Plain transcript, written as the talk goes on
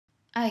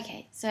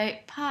Okay, so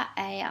part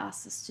A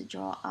asks us to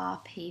draw our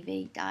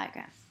PV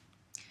diagram.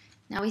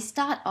 Now we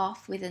start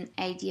off with an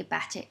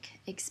adiabatic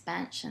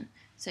expansion.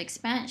 So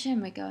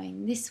expansion, we're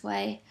going this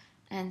way,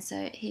 and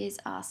so here's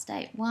our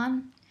state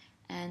 1,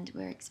 and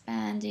we're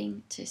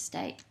expanding to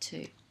state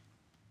 2.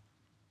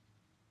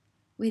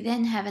 We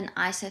then have an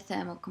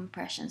isothermal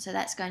compression, so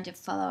that's going to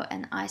follow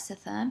an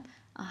isotherm,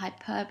 a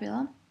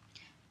hyperbola,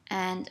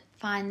 and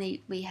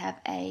finally we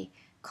have a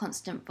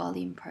constant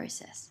volume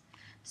process.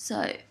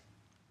 So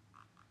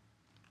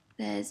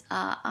there's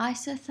our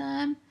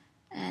isotherm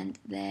and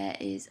there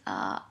is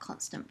our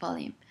constant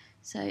volume.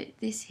 So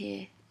this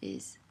here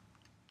is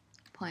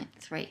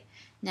 0.3.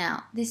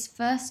 Now this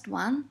first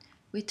one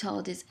we're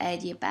told is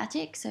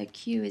adiabatic, so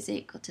Q is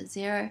equal to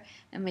 0,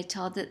 and we're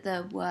told that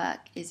the work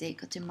is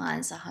equal to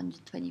minus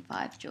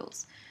 125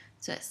 joules.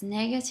 So it's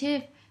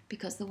negative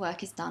because the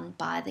work is done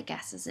by the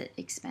gas as it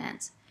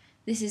expands.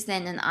 This is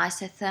then an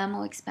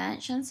isothermal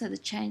expansion, so the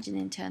change in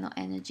internal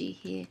energy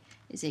here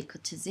is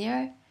equal to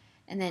 0.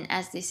 And then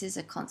as this is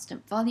a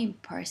constant volume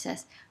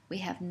process, we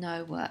have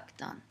no work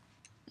done.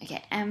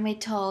 Okay, and we're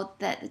told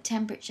that the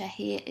temperature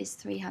here is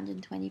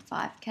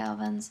 325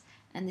 kelvins,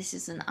 and this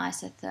is an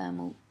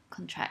isothermal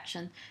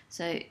contraction,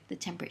 so the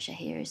temperature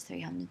here is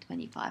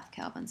 325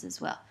 kelvins as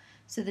well.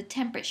 So the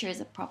temperature is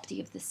a property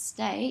of the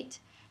state,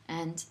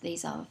 and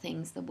these are the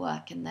things, the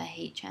work and the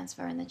heat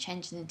transfer and the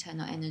change in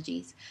internal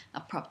energies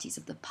are properties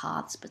of the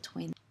paths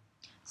between them.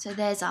 So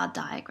there's our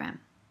diagram.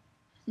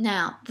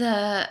 Now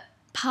the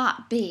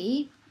part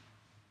B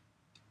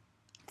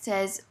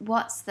says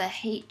what's the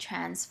heat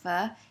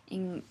transfer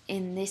in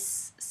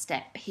this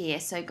step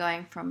here, so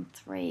going from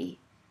 3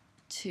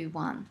 to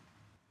 1.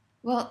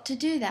 Well, to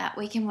do that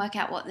we can work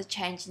out what the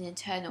change in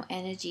internal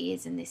energy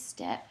is in this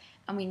step,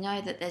 and we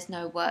know that there's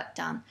no work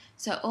done,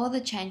 so all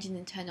the change in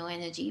internal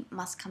energy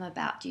must come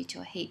about due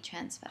to a heat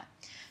transfer.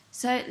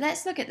 So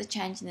let's look at the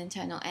change in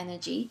internal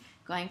energy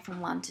going from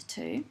 1 to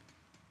 2.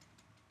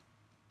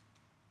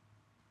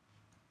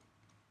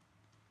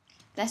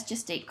 That's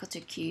just equal to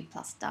Q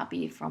plus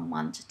W from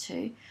 1 to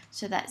 2.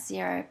 So that's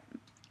 0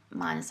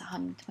 minus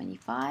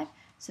 125.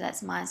 So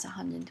that's minus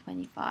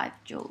 125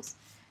 joules.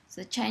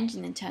 So the change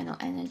in internal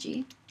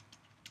energy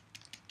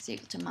is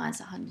equal to minus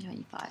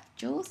 125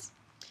 joules.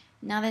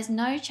 Now there's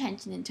no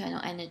change in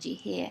internal energy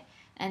here.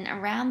 And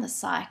around the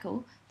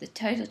cycle, the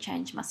total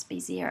change must be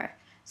 0.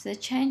 So the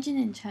change in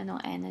internal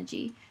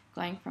energy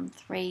going from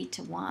 3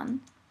 to 1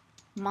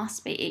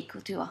 must be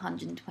equal to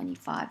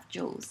 125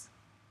 joules.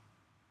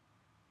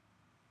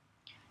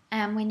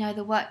 And we know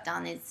the work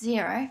done is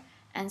 0,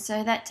 and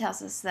so that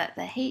tells us that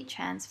the heat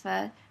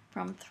transfer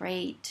from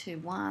 3 to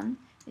 1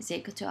 is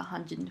equal to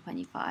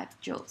 125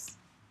 joules.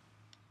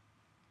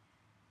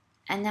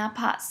 And now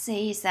part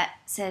C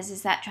says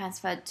is that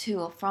transferred to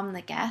or from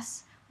the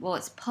gas? Well,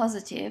 it's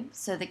positive,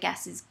 so the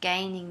gas is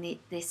gaining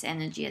this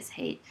energy as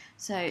heat.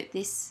 So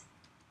this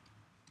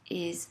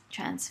is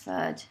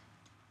transferred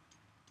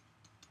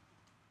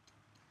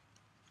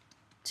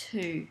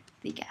to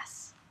the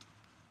gas.